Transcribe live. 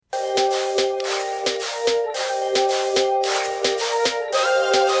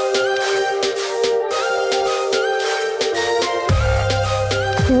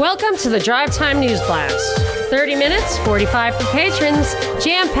Welcome to the Drive Time News Blast. 30 minutes, 45 for patrons,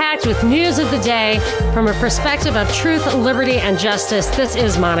 jam-packed with news of the day from a perspective of truth, liberty, and justice. This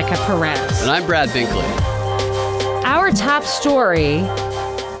is Monica Perez. And I'm Brad Binkley. Our top story,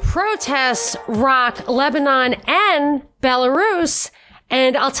 protests rock Lebanon and Belarus.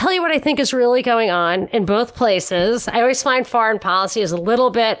 And I'll tell you what I think is really going on in both places. I always find foreign policy is a little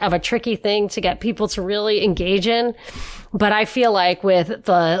bit of a tricky thing to get people to really engage in. But I feel like with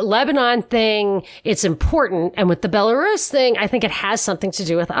the Lebanon thing, it's important. And with the Belarus thing, I think it has something to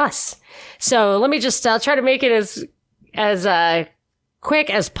do with us. So let me just try to make it as quick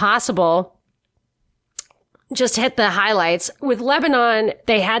as possible. Just hit the highlights. With Lebanon,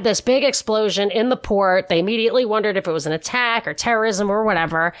 they had this big explosion in the port. They immediately wondered if it was an attack or terrorism or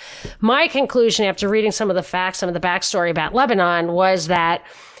whatever. My conclusion after reading some of the facts, some of the backstory about Lebanon was that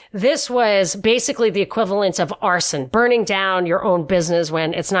this was basically the equivalent of arson, burning down your own business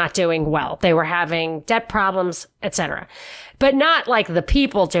when it's not doing well. They were having debt problems, etc. But not like the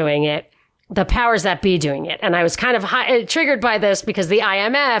people doing it, the powers that be doing it. And I was kind of triggered by this because the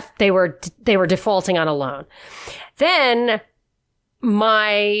IMF, they were defaulting on a loan. Then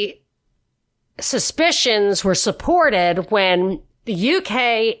my suspicions were supported when the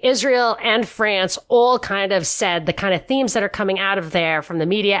UK, Israel, and France all kind of said the kind of themes that are coming out of there from the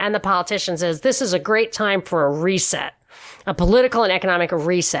media and the politicians is this is a great time for a reset, a political and economic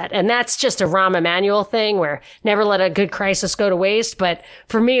reset. And that's just a Rahm Emanuel thing where never let a good crisis go to waste. But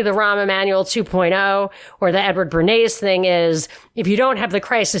for me, the Rahm Emanuel 2.0 or the Edward Bernays thing is if you don't have the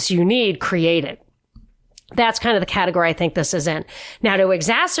crisis you need, create it. That's kind of the category I think this is in. Now, to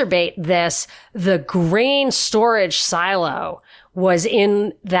exacerbate this, the grain storage silo was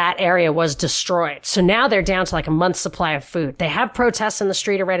in that area was destroyed. So now they're down to like a month's supply of food. They have protests in the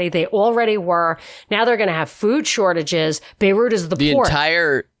street already. They already were. Now they're going to have food shortages. Beirut is the port. The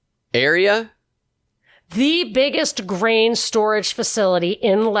entire area? The biggest grain storage facility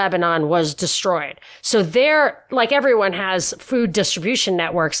in Lebanon was destroyed. So they're, like everyone has food distribution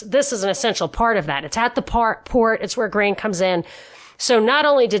networks, this is an essential part of that. It's at the port. It's where grain comes in. So not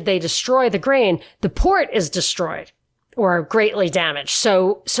only did they destroy the grain, the port is destroyed or greatly damaged.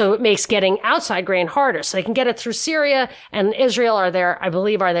 So it makes getting outside grain harder. So they can get it through Syria and Israel are their, I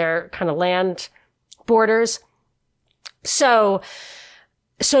believe, are their kind of land borders. So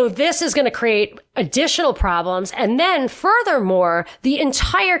this is going to create additional problems. And then furthermore, the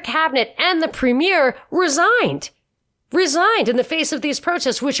entire cabinet and the premier resigned in the face of these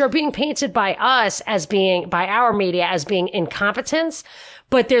protests, which are being painted by us as being, by our media as being incompetence.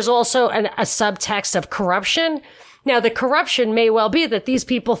 But there's also a subtext of corruption. Now, the corruption may well be that these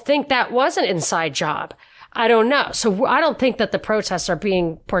people think that was an inside job. I don't know. So I don't think that the protests are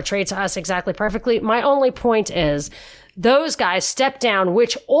being portrayed to us exactly perfectly. My only point is those guys step down,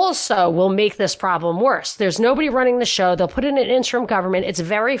 which also will make this problem worse. There's nobody running the show. They'll put in an interim government. It's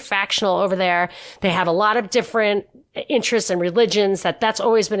very factional over there. They have a lot of different interests and religions. That's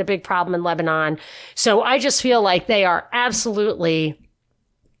always been a big problem in Lebanon. So I just feel like they are absolutely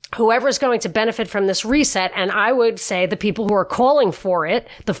whoever's going to benefit from this reset, and I would say the people who are calling for it,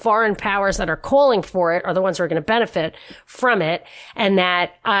 the foreign powers that are calling for it, are the ones who are going to benefit from it. And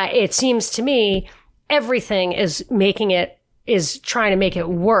that it seems to me everything is trying to make it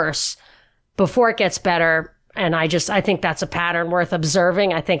worse before it gets better. And I think that's a pattern worth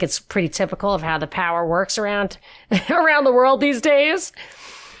observing. I think it's pretty typical of how the power works around the world these days.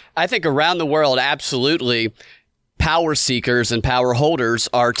 I think around the world, absolutely. Power seekers and power holders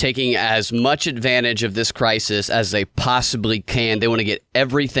are taking as much advantage of this crisis as they possibly can. They want to get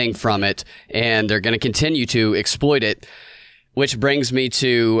everything from it, and they're going to continue to exploit it, which brings me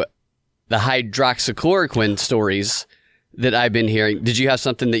to the hydroxychloroquine stories that I've been hearing. Did you have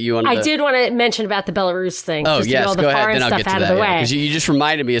something that you wanted I did want to mention about the Belarus thing. Oh, just yes, to get all the go ahead, foreign then I'll stuff get to out that. of the way. Because you just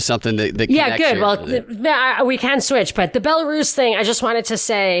reminded me of something that yeah, good. here. Well, we can switch. But the Belarus thing, I just wanted to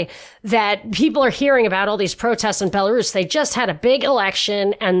say that people are hearing about all these protests in Belarus. They just had a big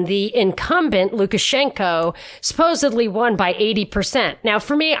election, and the incumbent, Lukashenko, supposedly won by 80%. Now,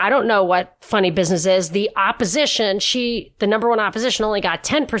 for me, I don't know what funny business is. The opposition, the number one opposition, only got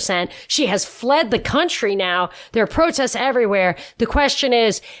 10%. She has fled the country now. There are protests everywhere. The question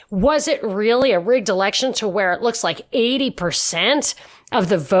is, was it really a rigged election to where it looks like 80% of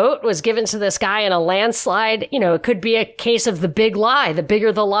the vote was given to this guy in a landslide? You know, it could be a case of the big lie. The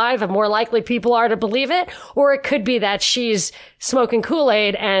bigger the lie, the more likely people are to believe it. Or it could be that she's smoking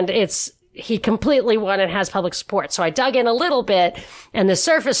Kool-Aid and he completely won and has public support. So I dug in a little bit, and the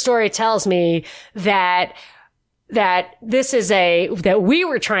surface story tells me that that that we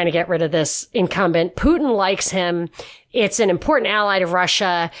were trying to get rid of this incumbent. Putin likes him. It's an important ally to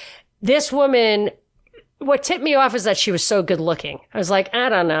Russia. This woman, what tipped me off is that she was so good looking. I was like, I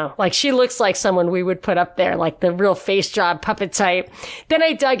don't know. Like, she looks like someone we would put up there, like the real face job puppet type. Then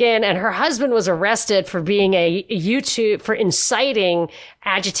I dug in, and her husband was arrested for being for inciting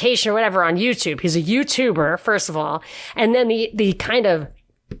agitation or whatever on YouTube. He's a YouTuber, first of all. And then the kind of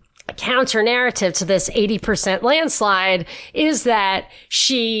counter narrative to this 80% landslide is that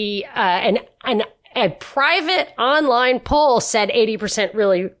she, a private online poll said 80%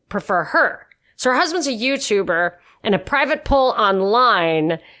 really prefer her. So her husband's a YouTuber, and a private poll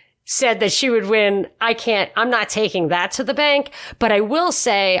online said that she would win. I'm not taking that to the bank, but I will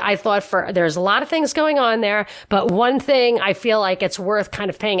say I thought there's a lot of things going on there, but one thing I feel like it's worth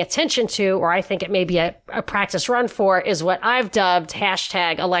kind of paying attention to, or I think it may be a practice run for, is what I've dubbed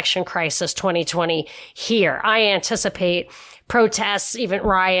 #election crisis 2020 here. I anticipate protests, even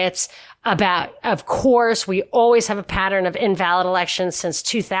riots. Of course, we always have a pattern of invalid elections since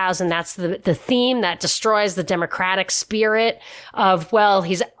 2000. That's the theme that destroys the democratic spirit of, well,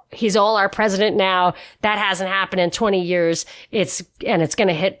 he's all our president now. That hasn't happened in 20 years. It's going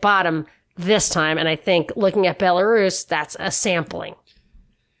to hit bottom this time. And I think looking at Belarus, that's a sampling.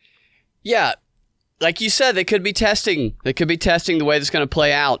 Yeah. Like you said, they could be testing. They could be testing the way that's going to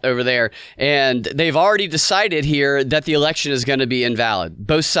play out over there. And they've already decided here that the election is going to be invalid.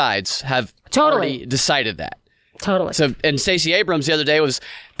 Both sides have already decided that. Totally. So, and Stacey Abrams the other day was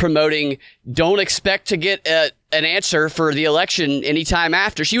promoting, don't expect to get an answer for the election anytime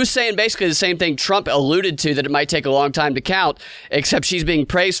after. She was saying basically the same thing Trump alluded to, that it might take a long time to count, except she's being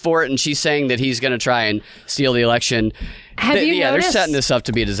praised for it, and she's saying that he's going to try and steal the election. They're setting this up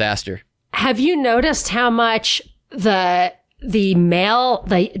to be a disaster. Have you noticed how much the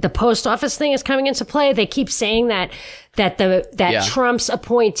post office thing is coming into play? They keep saying that Trump's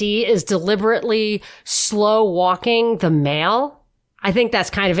appointee is deliberately slow walking the mail. I think that's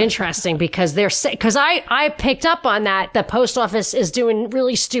kind of interesting because I picked up on that. The post office is doing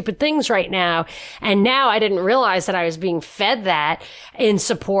really stupid things right now. And now I didn't realize that I was being fed that in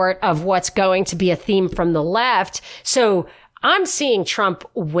support of what's going to be a theme from the left. So I'm seeing Trump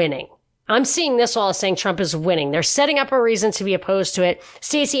winning. I'm seeing this all as saying Trump is winning. They're setting up a reason to be opposed to it.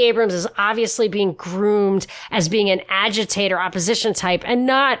 Stacey Abrams is obviously being groomed as being an agitator opposition type and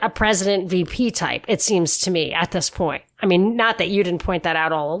not a president VP type, it seems to me at this point. I mean, not that you didn't point that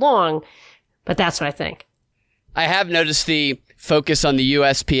out all along, but that's what I think. I have noticed the focus on the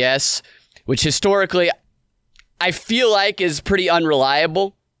USPS, which historically I feel like is pretty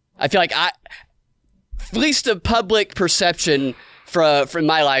unreliable. I feel like at least the public perception from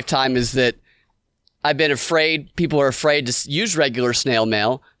my lifetime is that I've been afraid, people are afraid to use regular snail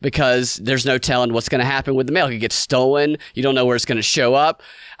mail because there's no telling what's going to happen with the mail. It could get stolen. You don't know where it's going to show up.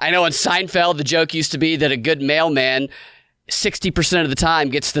 I know in Seinfeld, the joke used to be that a good mailman 60% of the time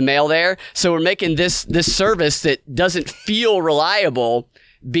gets the mail there. So we're making this service that doesn't feel reliable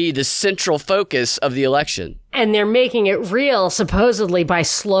be the central focus of the election. And they're making it real, supposedly, by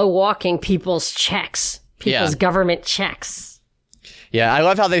slow walking people's government checks. Yeah, I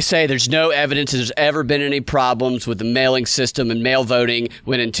love how they say there's no evidence there's ever been any problems with the mailing system and mail voting,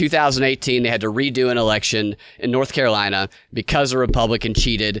 when in 2018 they had to redo an election in North Carolina because a Republican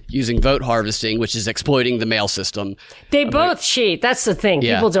cheated using vote harvesting, which is exploiting the mail system. They both cheat. That's the thing.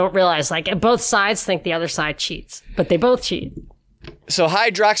 Yeah. People don't realize. Like, both sides think the other side cheats, but they both cheat. So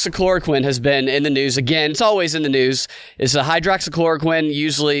hydroxychloroquine has been in the news. Again, it's always in the news. It's a hydroxychloroquine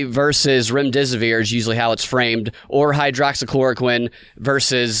usually versus remdesivir is usually how it's framed, or hydroxychloroquine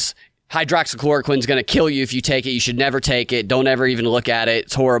versus hydroxychloroquine is going to kill you if you take it. You should never take it. Don't ever even look at it.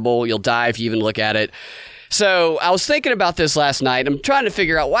 It's horrible. You'll die if you even look at it. So I was thinking about this last night. I'm trying to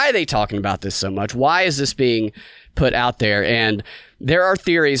figure out, why are they talking about this so much? Why is this being put out there? And there are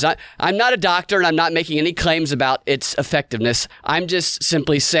theories. I'm not a doctor, and I'm not making any claims about its effectiveness. I'm just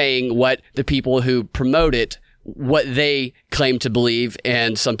simply saying what the people who promote it, what they claim to believe,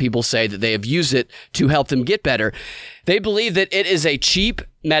 and some people say that they have used it to help them get better. They believe that it is a cheap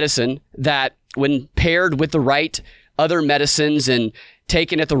medicine that, when paired with the right other medicines and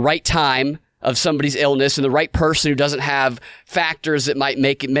taken at the right time of somebody's illness and the right person who doesn't have factors that might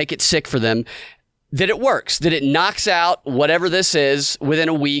make it sick for them, that it works, that it knocks out whatever this is within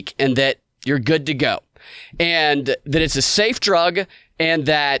a week, and that you're good to go. And that it's a safe drug, and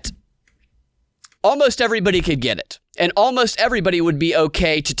that almost everybody could get it. And almost everybody would be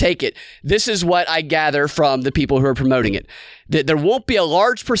okay to take it. This is what I gather from the people who are promoting it. That there won't be a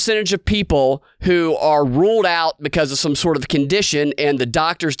large percentage of people who are ruled out because of some sort of condition and the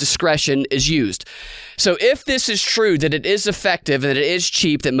doctor's discretion is used. So if this is true, that it is effective, that it is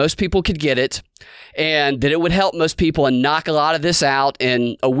cheap, that most people could get it, and that it would help most people and knock a lot of this out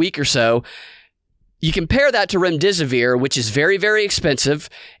in a week or so, you compare that to remdesivir, which is very, very expensive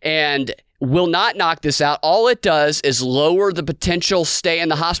and will not knock this out. All it does is lower the potential stay in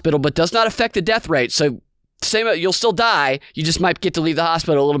the hospital, but does not affect the death rate. So you'll still die. You just might get to leave the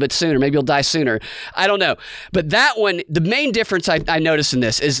hospital a little bit sooner. Maybe you'll die sooner. I don't know. But that one, the main difference I noticed in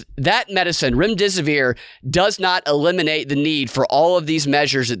this is that medicine, remdesivir, does not eliminate the need for all of these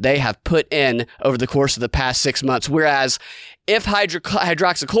measures that they have put in over the course of the past 6 months. Whereas if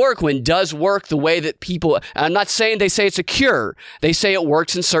hydroxychloroquine does work the way that people, I'm not saying they say it's a cure, they say it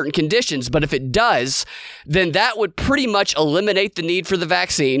works in certain conditions, but if it does, then that would pretty much eliminate the need for the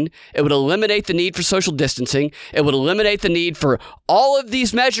vaccine. It would eliminate the need for social distancing. It would eliminate the need for all of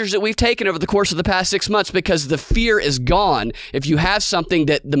these measures that we've taken over the course of the past 6 months, because the fear is gone if you have something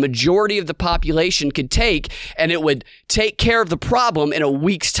that the majority of the population could take, and it would take care of the problem in a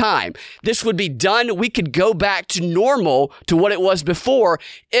week's time. This would be done. We could go back to normal, to what it was before,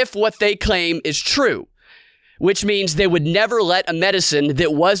 if what they claim is true, which means they would never let a medicine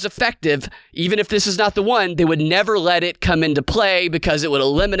that was effective, even if this is not the one, they would never let it come into play, because it would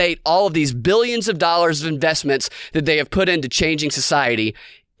eliminate all of these billions of dollars of investments that they have put into changing society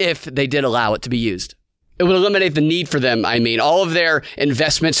if they did allow it to be used. It would eliminate the need for them. I mean, all of their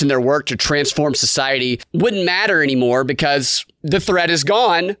investments in their work to transform society wouldn't matter anymore, because the threat is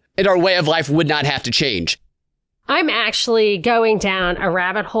gone and our way of life would not have to change. I'm actually going down a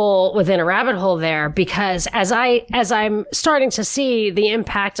rabbit hole within a rabbit hole there, because as I'm starting to see the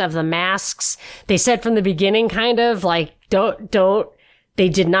impact of the masks, they said from the beginning, kind of like, they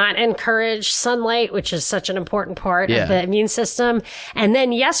did not encourage sunlight, which is such an important part of the immune system. And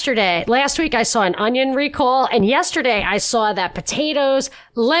then last week, I saw an onion recall. And yesterday, I saw that potatoes,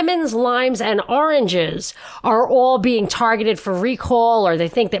 lemons, limes, and oranges are all being targeted for recall, or they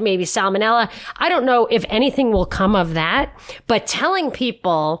think that maybe salmonella. I don't know if anything will come of that, but telling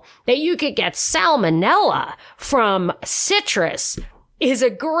people that you could get salmonella from citrus is a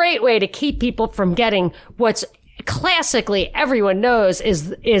great way to keep people from getting what's classically everyone knows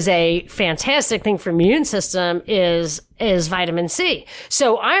is a fantastic thing for immune system is vitamin C.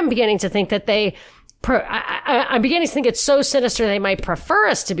 So I'm beginning to think that I'm beginning to think it's so sinister they might prefer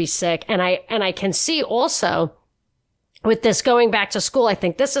us to be sick. And I can see also with this going back to school, I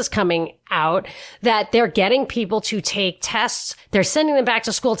think this is coming out, that they're getting people to take tests. They're sending them back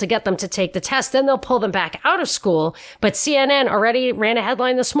to school to get them to take the test. Then they'll pull them back out of school. But CNN already ran a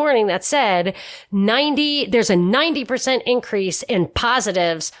headline this morning that said there's a 90% increase in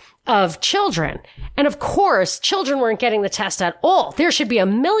positives of children. And of course, children weren't getting the test at all. There should be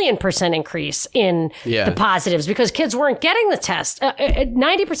 1,000,000% increase in the positives, because kids weren't getting the test.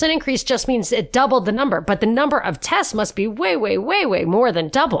 90% increase just means it doubled the number, but the number of tests must be way, way, way, way more than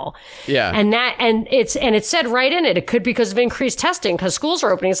double. Yeah. And it said right in it, it could be because of increased testing, because schools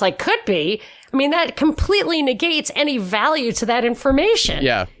are opening. It's like, could be. I mean, that completely negates any value to that information.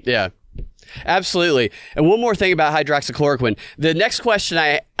 Yeah. Yeah. Absolutely. And one more thing about hydroxychloroquine. The next question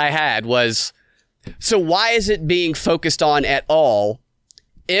I had was, so why is it being focused on at all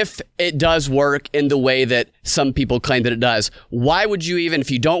if it does work in the way that some people claim that it does? Why would you even, if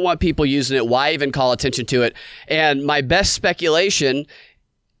you don't want people using it, why even call attention to it? And my best speculation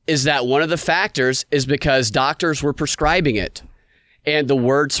is that one of the factors is because doctors were prescribing it and the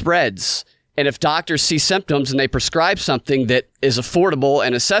word spreads. And if doctors see symptoms and they prescribe something that is affordable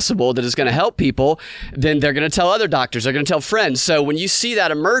and accessible, that is going to help people, then they're going to tell other doctors, they're going to tell friends. So when you see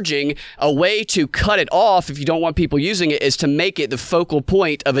that emerging, a way to cut it off if you don't want people using it is to make it the focal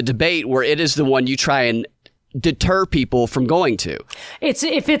point of a debate where it is the one you try and deter people from going to.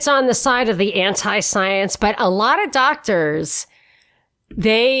 If it's on the side of the anti-science, but a lot of doctors,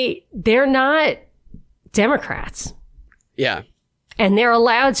 they're not Democrats. Yeah. And they're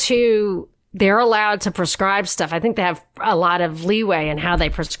allowed to prescribe stuff. I think they have a lot of leeway in how they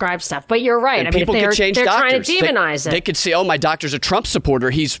prescribe stuff. But you're right. And I mean, people could change they're doctors. Trying to demonize it. They could say, oh, my doctor's a Trump supporter.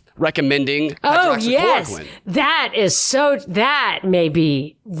 He's recommending hydroxychloroquine. Yes. That may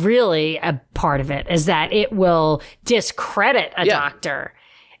be really a part of it, is that it will discredit a doctor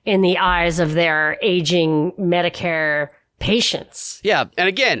in the eyes of their aging Medicare patients. Yeah. And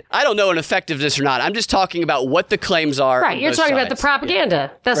again, I don't know an effectiveness or not. I'm just talking about what the claims are. Right. You're talking about the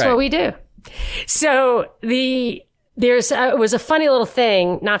propaganda. That's what we do. So it was a funny little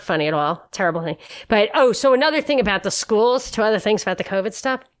thing, not funny at all, terrible thing. But, so another thing about the schools, two other things about the COVID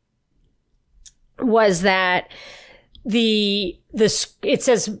stuff, was that it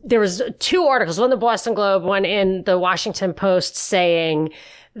says there was two articles, one in the Boston Globe, one in the Washington Post, saying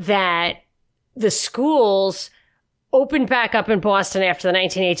that the schools opened back up in Boston after the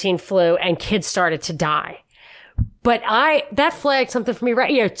 1918 flu and kids started to die. But that flagged something for me,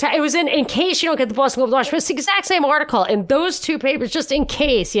 right? It was in case you don't get the Boston Globe, it's the exact same article in those two papers, just in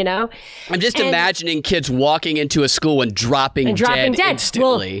case, I'm just imagining kids walking into a school and dropping dead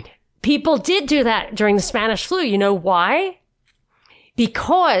instantly. Well, people did do that during the Spanish flu. You know why?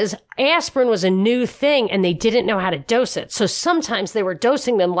 Because aspirin was a new thing and they didn't know how to dose it. So sometimes they were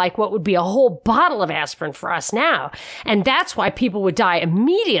dosing them like what would be a whole bottle of aspirin for us now. And that's why people would die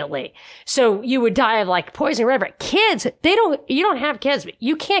immediately. So you would die of like poisoning or whatever. Kids, you don't have kids.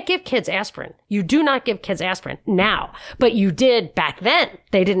 You can't give kids aspirin. You do not give kids aspirin now. But you did back then.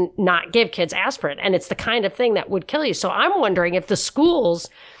 They didn't not give kids aspirin. And it's the kind of thing that would kill you. So I'm wondering if the schools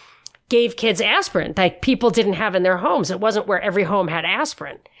gave kids aspirin like people didn't have in their homes. It wasn't where every home had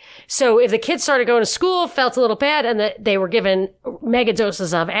aspirin. So if the kids started going to school, felt a little bad, and they were given mega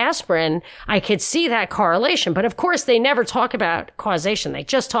doses of aspirin, I could see that correlation. But of course, they never talk about causation. They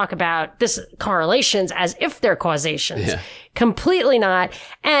just talk about this correlations as if they're causations. Yeah. Completely not.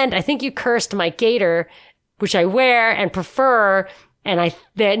 And I think you cursed my gaiter, which I wear and prefer. And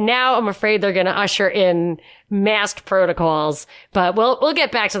now I'm afraid they're going to usher in mask protocols. But we'll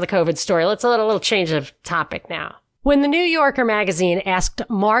get back to the COVID story. Let's a little change of topic now. When the New Yorker magazine asked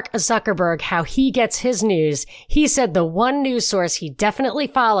Mark Zuckerberg how he gets his news, he said the one news source he definitely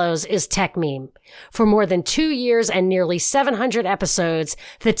follows is TechMeme. For more than 2 years and nearly 700 episodes,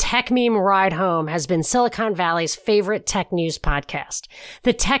 the TechMeme Ride Home has been Silicon Valley's favorite tech news podcast.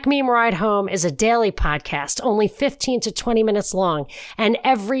 The TechMeme Ride Home is a daily podcast, only 15 to 20 minutes long, and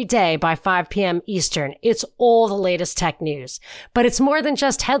every day by 5 p.m. Eastern, it's all the latest tech news. But it's more than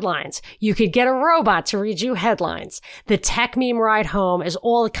just headlines. You could get a robot to read you headlines. The TechMeme Ride Home is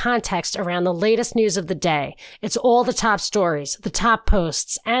all the context around the latest news of the day. It's all the top stories, the top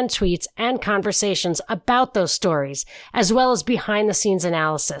posts and tweets and conversations about those stories, as well as behind-the-scenes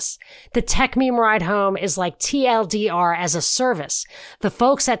analysis. The TechMeme Ride Home is like TLDR as a service. The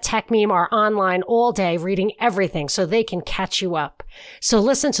folks at TechMeme are online all day reading everything so they can catch you up. So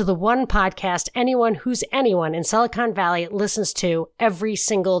listen to the one podcast anyone who's anyone in Silicon Valley listens to every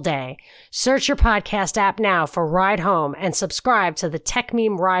single day. Search your podcast app now for Ride Home and subscribe to the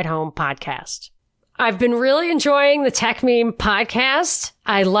TechMeme Ride Home podcast. I've been really enjoying the TechMeme podcast.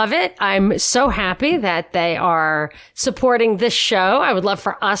 I love it. I'm so happy that they are supporting this show. I would love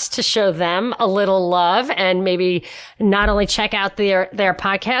for us to show them a little love and maybe not only check out their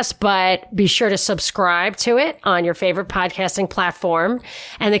podcast, but be sure to subscribe to it on your favorite podcasting platform.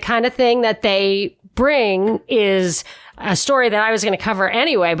 And the kind of thing that they bring is a story that I was going to cover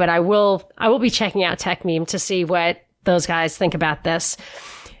anyway, but I will be checking out TechMeme to see what those guys think about this.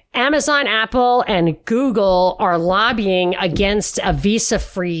 Amazon, Apple, and Google are lobbying against a visa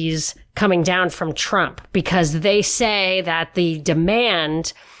freeze coming down from Trump because they say that the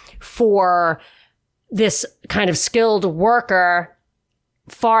demand for this kind of skilled worker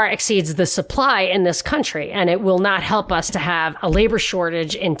far exceeds the supply in this country, and it will not help us to have a labor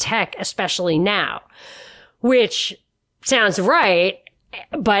shortage in tech, especially now, which sounds right.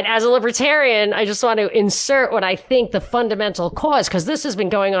 But as a libertarian, I just want to insert what I think the fundamental cause, because this has been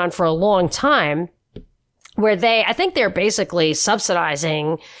going on for a long time, where I think they're basically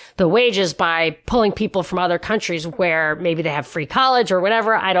subsidizing the wages by pulling people from other countries where maybe they have free college or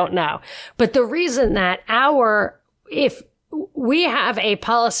whatever. I don't know. But the reason that if we have a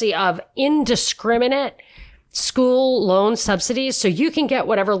policy of indiscriminate school loan subsidies, so you can get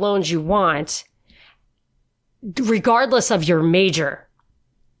whatever loans you want, regardless of your major,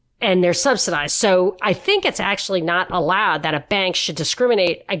 and they're subsidized. So I think it's actually not allowed that a bank should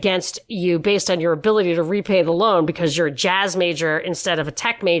discriminate against you based on your ability to repay the loan because you're a jazz major instead of a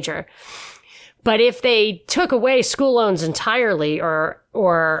tech major. But if they took away school loans entirely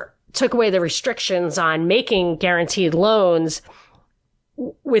or took away the restrictions on making guaranteed loans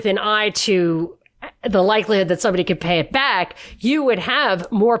with an eye to the likelihood that somebody could pay it back, you would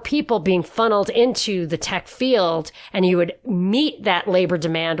have more people being funneled into the tech field and you would meet that labor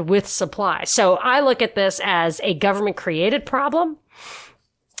demand with supply. So I look at this as a government created problem,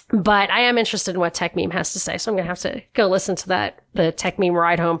 but I am interested in what TechMeme has to say. So I'm going to have to go listen to the TechMeme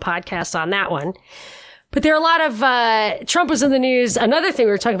Ride Home podcast on that one. But there are a lot of, Trump was in the news. Another thing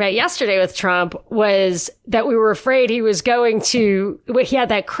we were talking about yesterday with Trump was that we were afraid he was he had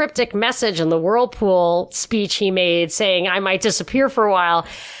that cryptic message in the Whirlpool speech he made saying, I might disappear for a while.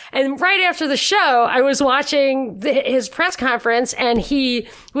 And right after the show, I was watching his press conference and he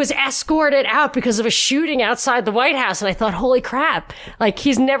was escorted out because of a shooting outside the White House. And I thought, holy crap, like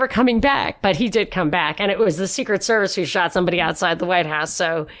he's never coming back. But he did come back. And it was the Secret Service who shot somebody outside the White House.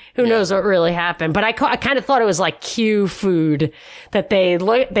 So who knows what really happened. But I kind of thought it was like Q food that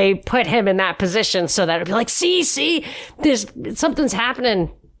they put him in that position so that it'd be like, see, something's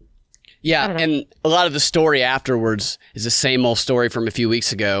happening. Yeah, and a lot of the story afterwards is the same old story from a few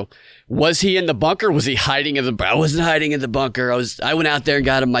weeks ago. Was he in the bunker? Was he hiding in the bunker? I wasn't hiding in the bunker. I went out there and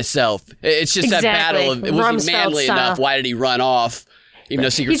got him myself. It's just that battle of, was he manly enough? Why did he run off? Even though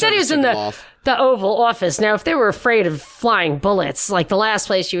Secret Service took him off. The Oval Office. Now, if they were afraid of flying bullets, like the last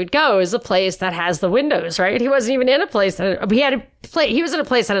place you would go is a place that has the windows, right? He wasn't even in a place he was in a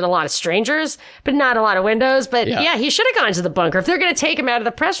place that had a lot of strangers, but not a lot of windows. But yeah he should have gone to the bunker. If they're going to take him out of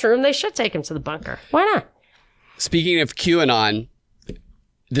the press room, they should take him to the bunker. Why not? Speaking of QAnon,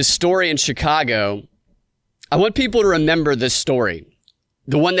 this story in Chicago, I want people to remember this story.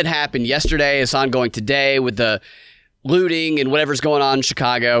 The one that happened yesterday is ongoing today with the looting and whatever's going on in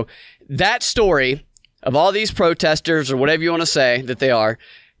Chicago. That story of all these protesters, or whatever you want to say that they are,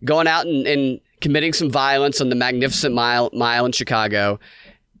 going out and committing some violence on the Magnificent Mile in Chicago,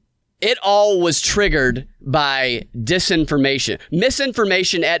 it all was triggered by disinformation.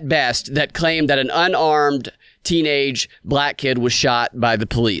 Misinformation at best that claimed that an unarmed teenage black kid was shot by the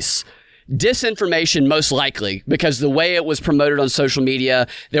police. Disinformation, most likely, because the way it was promoted on social media,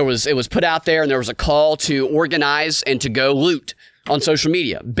 it was put out there and there was a call to organize and to go loot on social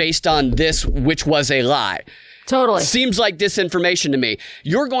media based on this, which was a lie. Totally. Seems like disinformation to me.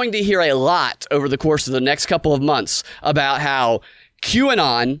 You're going to hear a lot over the course of the next couple of months about how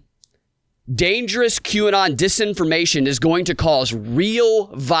dangerous QAnon disinformation is going to cause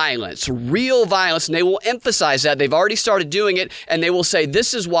real violence, and they will emphasize that. They've already started doing it, and they will say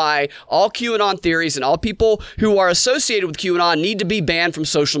this is why all QAnon theories and all people who are associated with QAnon need to be banned from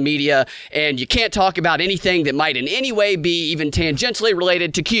social media, and you can't talk about anything that might in any way be even tangentially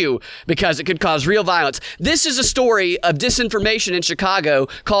related to Q because it could cause real violence. This is a story of disinformation in Chicago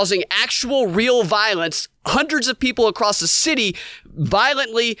causing actual real violence. Hundreds of people across the city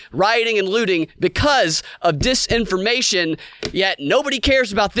violently rioting and looting because of disinformation, yet nobody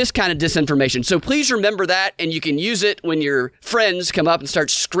cares about this kind of disinformation. So please remember that, and you can use it when your friends come up and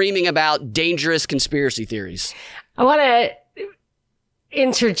start screaming about dangerous conspiracy theories. I want to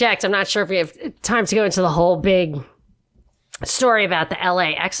interject. I'm not sure if we have time to go into the whole big story about the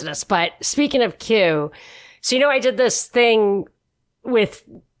LA Exodus, but speaking of Q, so I did this thing with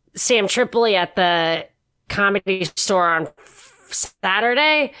Sam Tripoli at the Comedy Store on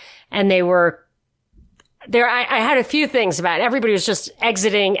Saturday, and they were there. I had a few things about it. Everybody was just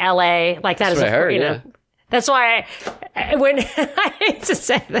exiting LA like that. That's what I heard, That's why when I hate to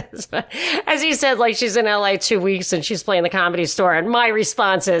say this, but as he said, like she's in LA 2 weeks and she's playing the Comedy Store. And my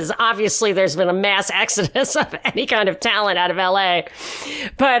response is obviously there's been a mass exodus of any kind of talent out of LA,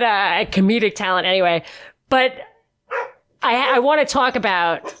 but comedic talent anyway. But I want to talk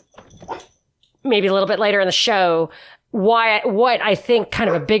about maybe a little bit later in the show what I think kind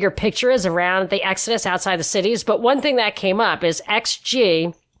of a bigger picture is around the exodus outside the cities. But one thing that came up is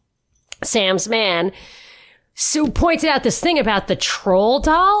XG, Sam's man, so pointed out this thing about the troll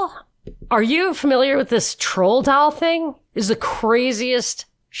doll. Are you familiar with this troll doll thing? It's the craziest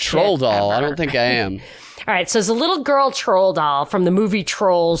troll doll. Ever. I don't think I am. All right. So it's a little girl troll doll from the movie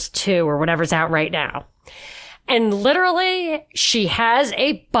Trolls 2 or whatever's out right now. And literally she has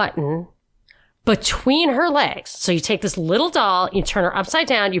a button between her legs. So you take this little doll, you turn her upside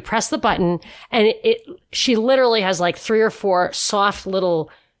down, you press the button, and she literally has like 3 or 4 soft little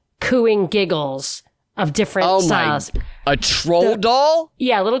cooing giggles of different styles. A troll doll?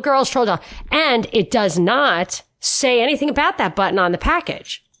 Yeah, little girl's troll doll. And it does not say anything about that button on the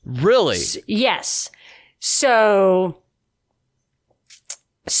package. Really? Yes. So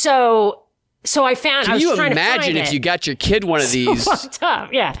I found. Can you imagine if you got your kid one of these? So fucked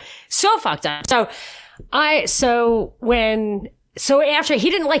up, yeah, so fucked up. So after he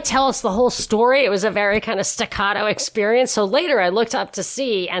didn't tell us the whole story, it was a very kind of staccato experience. So later I looked up to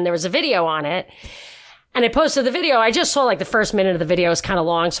see, and there was a video on it, and I posted the video. I just saw the first minute of the video is kind of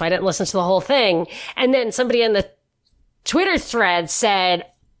long, so I didn't listen to the whole thing. And then somebody in the Twitter thread said,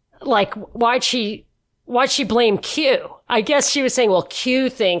 why'd she blame Q? I guess she was saying, well, Q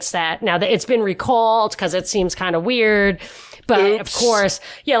thinks that now that it's been recalled because it seems kind of weird. But of course,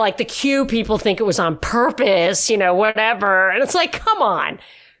 yeah, like the Q people think it was on purpose, whatever. And it's like, come on.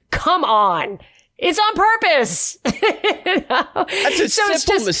 It's on purpose. That's a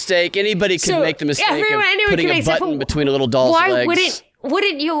simple mistake. Anybody can make the mistake of putting a button between a little doll's legs.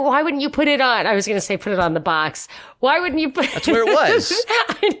 Why wouldn't you put it on? I was going to say put it on the box. Why wouldn't you put That's where it was.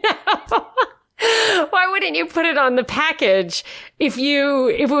 I know. Why wouldn't you put it on the package if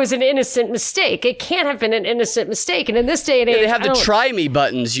it was an innocent mistake? It can't have been an innocent mistake. And in this day and age, they have the try me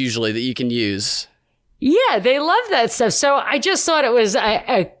buttons usually that you can use. Yeah, they love that stuff. So I just thought it was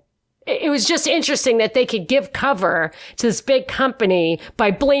it was just interesting that they could give cover to this big company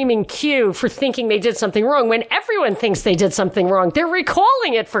by blaming Q for thinking they did something wrong when everyone thinks they did something wrong. They're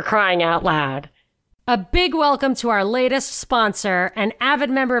recalling it, for crying out loud. A big welcome to our latest sponsor, an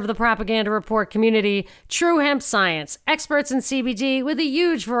avid member of the Propaganda Report community, True Hemp Science, experts in CBD with a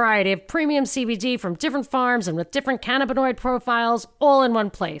huge variety of premium CBD from different farms and with different cannabinoid profiles, all in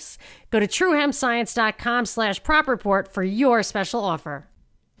one place. Go to truehempscience.com/propreport for your special offer.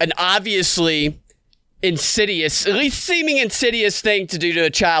 An obviously insidious, at least seeming insidious thing to do to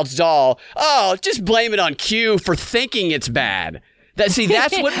a child's doll. Oh, just blame it on Q for thinking it's bad. That's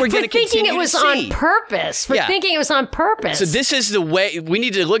what we're going to continue to see. Thinking it was on purpose. Thinking it was on purpose. So this is the way we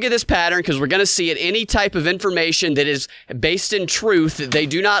need to look at this pattern, because we're going to see it. Any type of information that is based in truth that they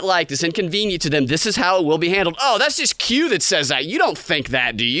do not like, that's inconvenient to them, this is how it will be handled. Oh, that's just Q that says that. You don't think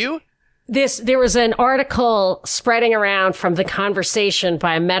that, do you? There was an article spreading around from The Conversation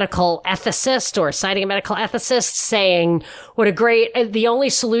by a medical ethicist, or citing a medical ethicist, saying the only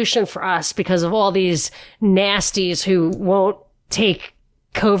solution for us, because of all these nasties who won't take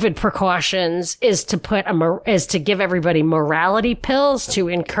COVID precautions, is to give everybody morality pills to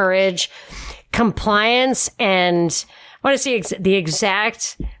encourage compliance and, I want to see the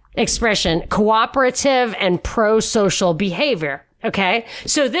exact expression, cooperative and pro-social behavior. Okay.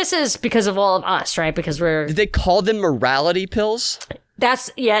 So this is because of all of us, right? Because Did they call them morality pills?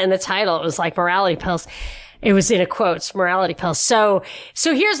 In the title, it was like morality pills. It was in a quotes, morality pills. So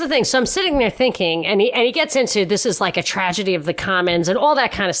here's the thing. So I'm sitting there thinking, and he gets into, this is like a tragedy of the commons, and all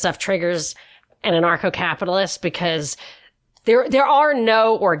that kind of stuff triggers an anarcho-capitalist, because there are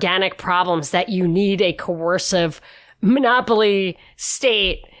no organic problems that you need a coercive monopoly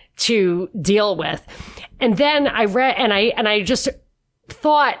state to deal with. And then I read, and I just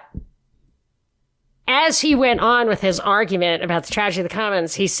thought, as he went on with his argument about the tragedy of the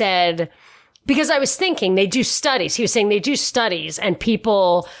commons, he said, because I was thinking they do studies. He was saying they do studies and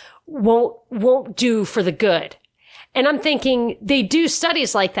people won't do for the good. And I'm thinking they do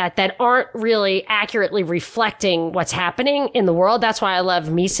studies like that aren't really accurately reflecting what's happening in the world. That's why I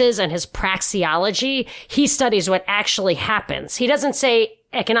love Mises and his praxeology. He studies what actually happens. He doesn't say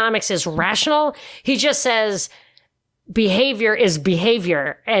economics is rational. He just says behavior is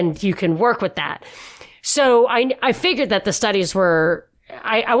behavior, and you can work with that. So I figured that the studies were,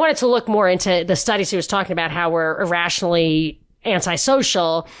 I wanted to look more into the studies he was talking about, how we're irrationally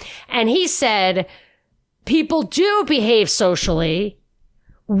antisocial. And he said people do behave socially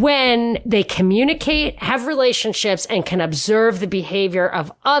when they communicate, have relationships, and can observe the behavior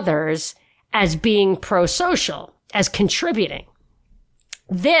of others as being pro-social, as contributing.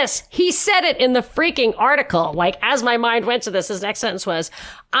 This, he said it in the freaking article. Like, as my mind went to this, his next sentence was,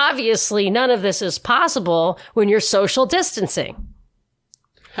 obviously none of this is possible when you're social distancing.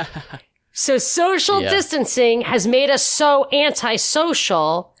 So social distancing has made us so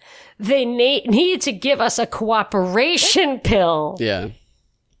antisocial, they need to give us a cooperation pill. Yeah.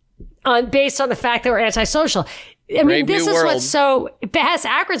 Based on the fact that we're antisocial. I mean, this is what's so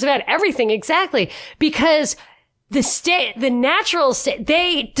backwards about everything. Exactly. Because the natural state,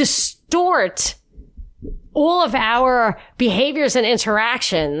 they distort all of our behaviors and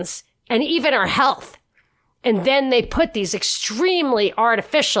interactions and even our health. And then they put these extremely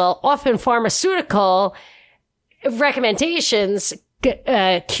artificial, often pharmaceutical recommendations,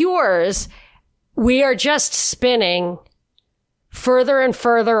 cures. We are just spinning further and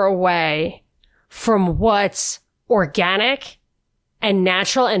further away from what's organic and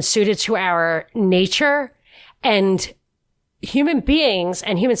natural and suited to our nature. And human beings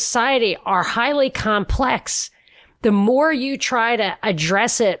and human society are highly complex. The more you try to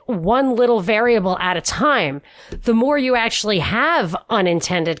address it one little variable at a time, the more you actually have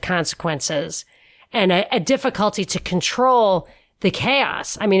unintended consequences and a difficulty to control the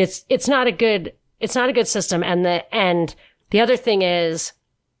chaos. I mean, it's not a good system. And the other thing is,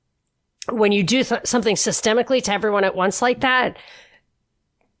 when you do something systemically to everyone at once like that,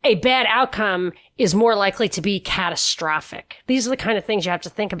 a bad outcome is more likely to be catastrophic. These are the kind of things you have to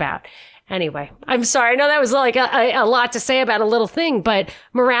think about. Anyway, I'm sorry. I know that was like a lot to say about a little thing, but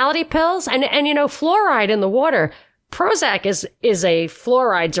morality pills and fluoride in the water. Prozac is a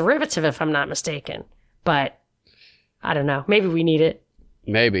fluoride derivative, if I'm not mistaken. But I don't know. Maybe we need it.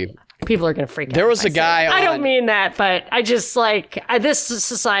 Maybe. People are going to freak out. There was a guy I don't mean that, but I just this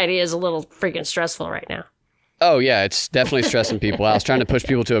society is a little freaking stressful right now. Oh, yeah, it's definitely stressing people out. It's trying to push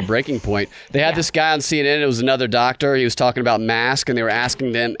people to a breaking point. They had this guy on CNN. It was another doctor. He was talking about masks, and they were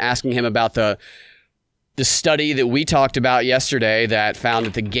asking him about the study that we talked about yesterday that found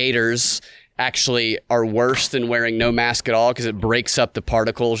that the gators actually are worse than wearing no mask at all because it breaks up the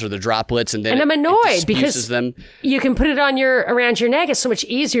particles or the droplets, and then I'm annoyed because them. You can put it on around your neck. It's so much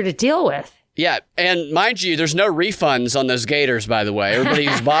easier to deal with. Yeah, and mind you, there's no refunds on those gators, by the way. Everybody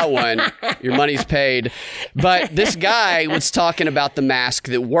who's bought one, your money's paid. But this guy was talking about the mask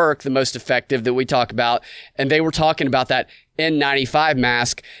that work, the most effective that we talk about, and they were talking about that N95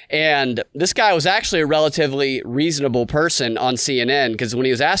 mask. And this guy was actually a relatively reasonable person on CNN because when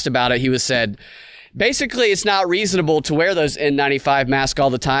he was asked about it, he said, basically, it's not reasonable to wear those N95 masks all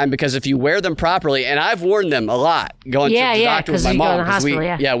the time because if you wear them properly, and I've worn them a lot going to the doctor with my mom because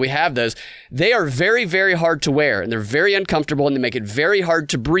we have those. They are very, very hard to wear, and they're very uncomfortable, and they make it very hard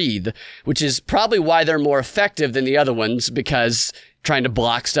to breathe, which is probably why they're more effective than the other ones because trying to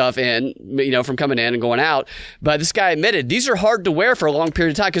block stuff in, from coming in and going out. But this guy admitted these are hard to wear for a long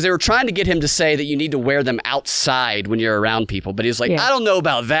period of time because they were trying to get him to say that you need to wear them outside when you're around people. But he was like, I don't know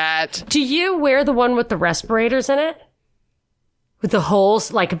about that. Do you wear the one with the respirators in it? With the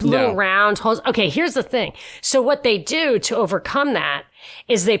holes, like little round holes? Okay, here's the thing. So what they do to overcome that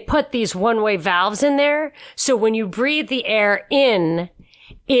is they put these one-way valves in there. So when you breathe the air in,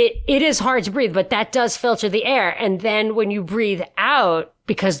 it is hard to breathe, but that does filter the air. And then when you breathe out,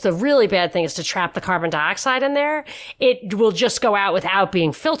 because the really bad thing is to trap the carbon dioxide in there, it will just go out without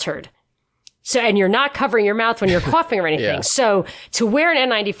being filtered. So, and you're not covering your mouth when you're coughing or anything. Yeah. So to wear an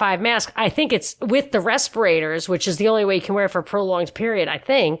N95 mask, I think it's with the respirators, which is the only way you can wear it for a prolonged period, I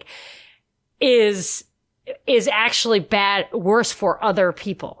think, is actually worse for other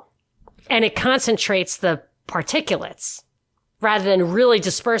people. And it concentrates the particulates. Rather than really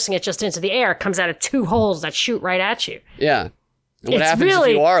dispersing it just into the air, it comes out of two holes that shoot right at you. Yeah. And what happens if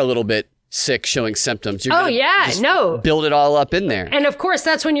you are a little bit sick, showing symptoms? You're build it all up in there. And of course,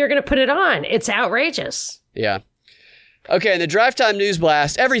 that's when you're going to put it on. It's outrageous. Yeah. Okay, in the Drive Time News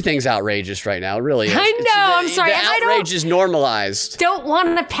Blast, everything's outrageous right now. It really is. I know, I'm sorry. The outrage is normalized. Don't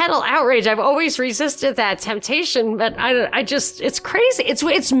want to peddle outrage. I've always resisted that temptation, but I just, it's crazy.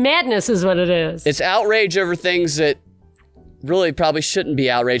 It's madness is what it is. It's outrage over things that really probably shouldn't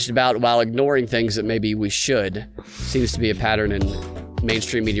be outraged about while ignoring things that maybe we should. Seems to be a pattern in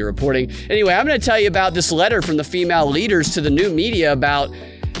mainstream media reporting. Anyway, I'm going to tell you about this letter from the female leaders to the new media about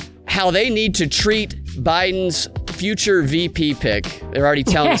how they need to treat Biden's future VP pick. They're already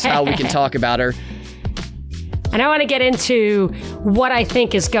telling us how we can talk about her. And I want to get into what I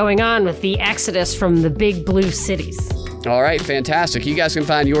think is going on with the exodus from the big blue cities. All right, fantastic. You guys can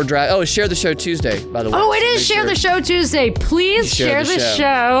find your drive. Oh, Share the Show Tuesday, by the way. Oh, it is Share the Show Tuesday. Please share the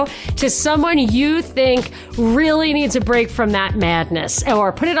show to someone you think really needs a break from that madness.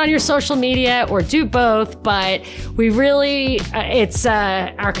 Or put it on your social media or do both. But we really,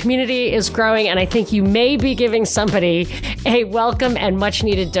 our community is growing, and I think you may be giving somebody a welcome and much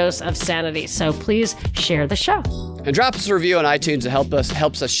needed dose of sanity. So please share the show. And drop us a review on iTunes. It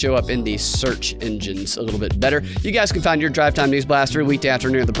helps us show up in the search engines a little bit better. You guys can find your Drive Time News Blast every weekday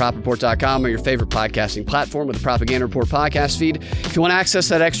afternoon at thepropreport.com or your favorite podcasting platform with the Propaganda Report podcast feed. If you want to access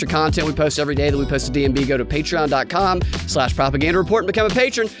that extra content we post every day that we post to DNB, go to patreon.com/Propaganda Report and become a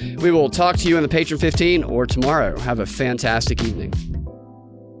patron. We will talk to you in the Patron 15 or tomorrow. Have a fantastic evening.